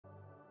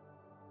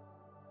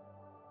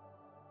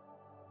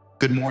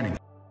Good morning,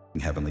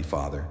 Heavenly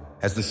Father.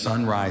 As the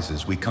sun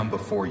rises, we come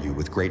before you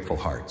with grateful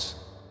hearts.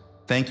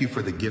 Thank you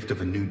for the gift of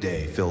a new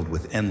day filled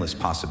with endless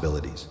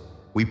possibilities.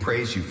 We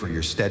praise you for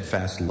your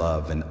steadfast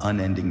love and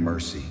unending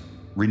mercy,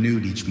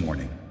 renewed each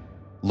morning.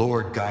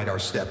 Lord, guide our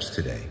steps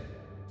today.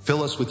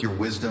 Fill us with your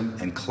wisdom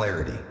and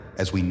clarity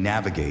as we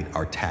navigate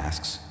our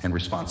tasks and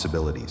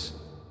responsibilities.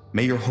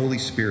 May your Holy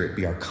Spirit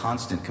be our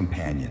constant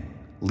companion,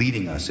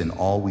 leading us in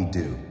all we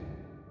do.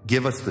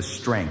 Give us the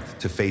strength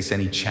to face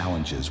any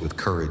challenges with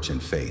courage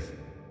and faith.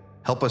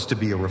 Help us to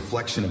be a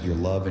reflection of your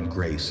love and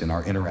grace in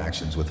our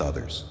interactions with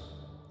others.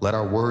 Let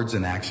our words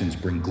and actions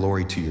bring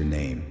glory to your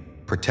name.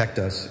 Protect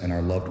us and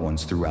our loved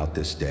ones throughout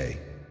this day.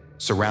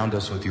 Surround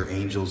us with your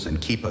angels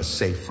and keep us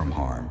safe from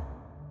harm.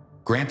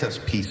 Grant us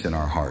peace in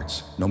our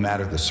hearts, no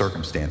matter the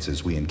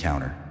circumstances we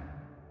encounter.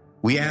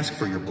 We ask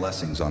for your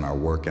blessings on our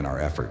work and our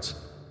efforts.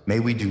 May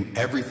we do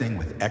everything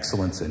with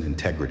excellence and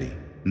integrity,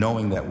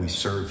 knowing that we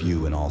serve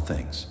you in all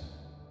things.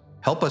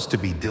 Help us to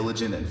be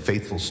diligent and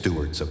faithful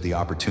stewards of the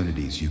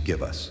opportunities you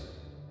give us.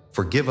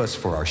 Forgive us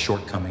for our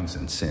shortcomings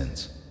and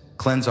sins.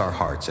 Cleanse our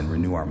hearts and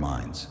renew our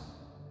minds.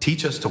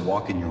 Teach us to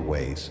walk in your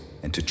ways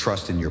and to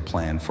trust in your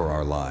plan for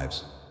our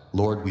lives.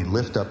 Lord, we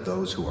lift up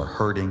those who are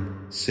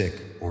hurting, sick,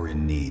 or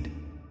in need.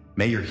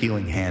 May your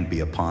healing hand be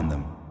upon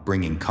them,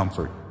 bringing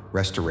comfort,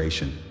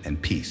 restoration,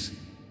 and peace.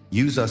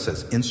 Use us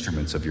as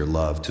instruments of your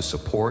love to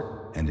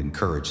support and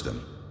encourage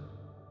them.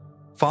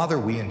 Father,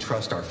 we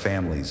entrust our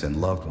families and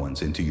loved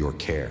ones into your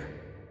care.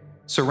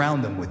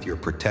 Surround them with your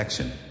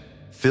protection,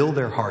 fill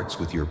their hearts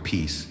with your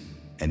peace,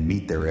 and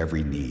meet their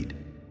every need.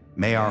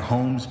 May our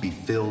homes be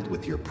filled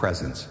with your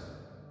presence,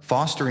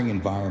 fostering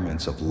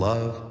environments of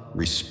love,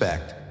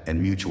 respect, and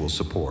mutual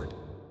support.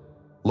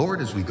 Lord,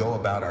 as we go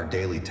about our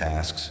daily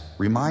tasks,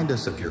 remind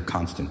us of your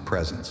constant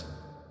presence.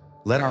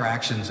 Let our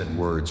actions and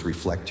words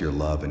reflect your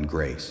love and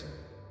grace.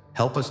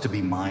 Help us to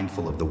be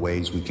mindful of the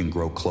ways we can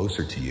grow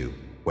closer to you,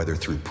 whether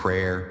through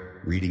prayer,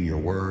 reading your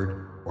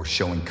word, or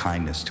showing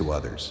kindness to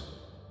others.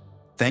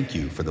 Thank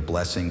you for the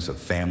blessings of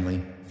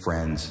family,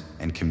 friends,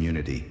 and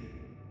community.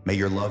 May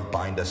your love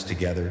bind us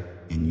together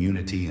in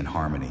unity and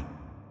harmony.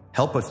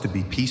 Help us to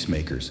be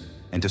peacemakers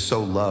and to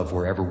sow love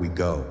wherever we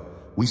go.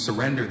 We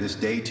surrender this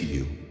day to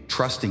you,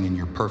 trusting in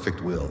your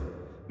perfect will.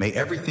 May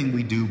everything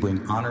we do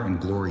bring honor and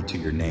glory to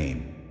your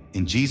name.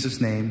 In Jesus'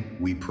 name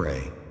we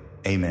pray.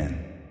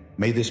 Amen.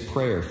 May this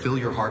prayer fill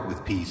your heart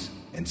with peace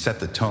and set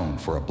the tone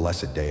for a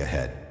blessed day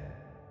ahead.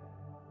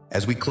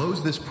 As we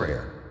close this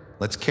prayer,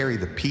 let's carry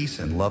the peace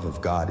and love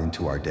of God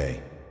into our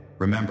day.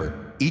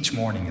 Remember, each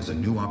morning is a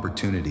new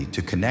opportunity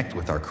to connect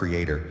with our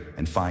Creator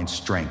and find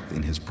strength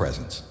in His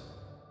presence.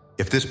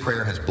 If this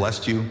prayer has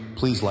blessed you,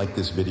 please like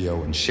this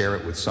video and share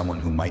it with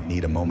someone who might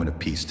need a moment of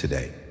peace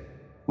today.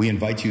 We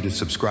invite you to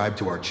subscribe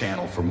to our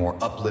channel for more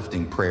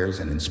uplifting prayers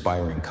and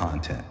inspiring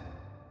content.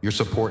 Your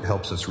support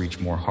helps us reach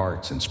more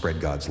hearts and spread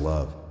God's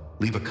love.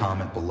 Leave a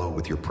comment below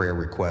with your prayer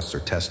requests or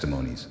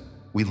testimonies.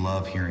 We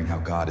love hearing how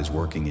God is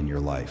working in your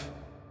life.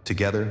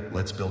 Together,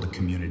 let's build a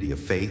community of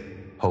faith,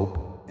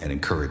 hope, and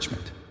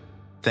encouragement.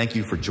 Thank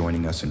you for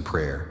joining us in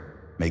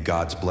prayer. May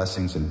God's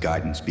blessings and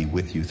guidance be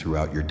with you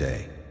throughout your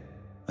day.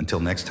 Until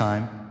next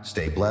time,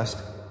 stay blessed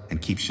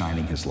and keep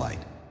shining His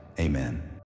light. Amen.